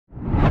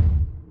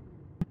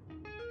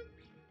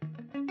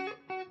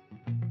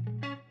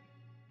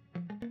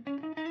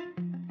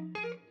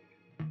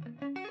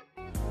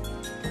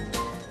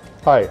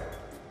Hi,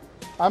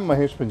 I'm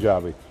Mahesh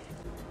Punjabi.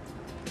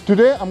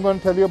 Today I'm going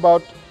to tell you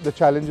about the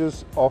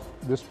challenges of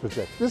this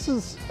project. This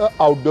is an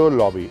outdoor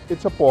lobby.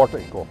 It's a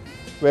portico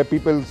where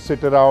people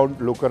sit around,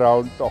 look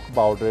around, talk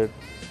about it,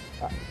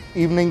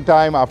 evening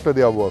time after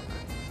their work.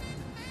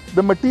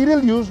 The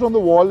material used on the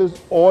wall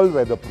is all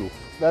weatherproof.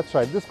 That's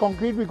right. This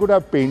concrete, we could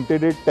have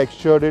painted it,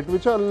 textured it,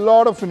 which a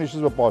lot of finishes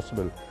were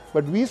possible.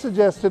 But we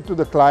suggested to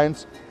the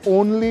clients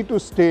only to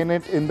stain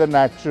it in the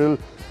natural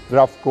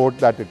rough coat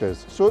that it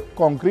is. So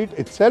concrete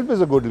itself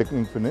is a good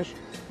looking finish.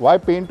 Why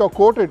paint or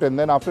coat it? And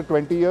then after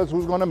 20 years,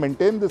 who's going to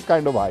maintain this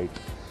kind of height?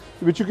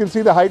 Which you can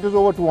see the height is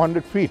over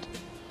 200 feet.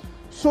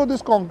 So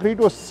this concrete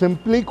was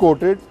simply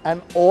coated,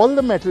 and all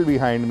the metal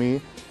behind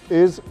me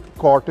is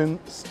cotton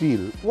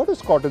steel. What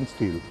is cotton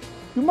steel?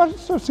 You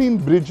must have seen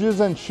bridges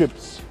and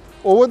ships.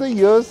 Over the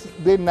years,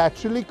 they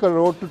naturally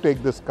corrode to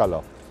take this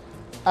color.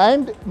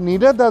 And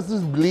neither does this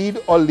bleed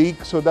or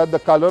leak, so that the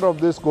color of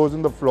this goes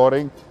in the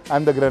flooring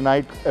and the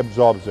granite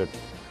absorbs it.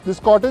 This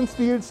cotton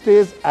steel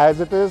stays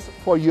as it is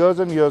for years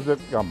and years to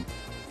come.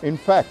 In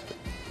fact,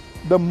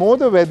 the more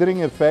the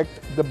weathering effect,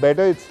 the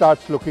better it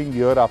starts looking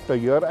year after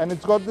year, and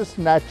it's got this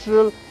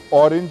natural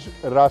orange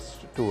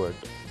rust to it.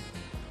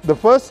 The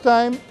first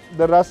time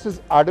the rust is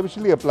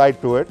artificially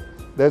applied to it,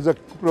 there's a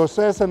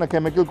process and a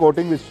chemical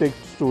coating which takes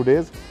 2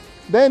 days.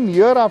 Then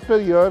year after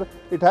year,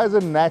 it has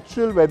a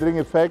natural weathering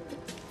effect,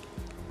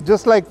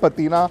 just like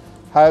patina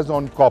has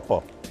on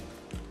copper.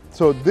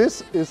 So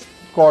this is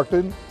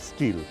cotton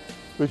steel,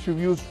 which we've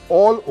used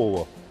all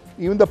over.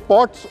 Even the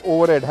pots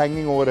overhead,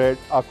 hanging overhead,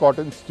 are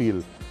cotton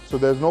steel. So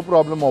there's no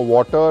problem of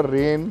water,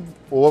 rain,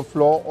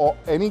 overflow, or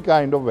any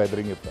kind of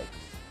weathering effect.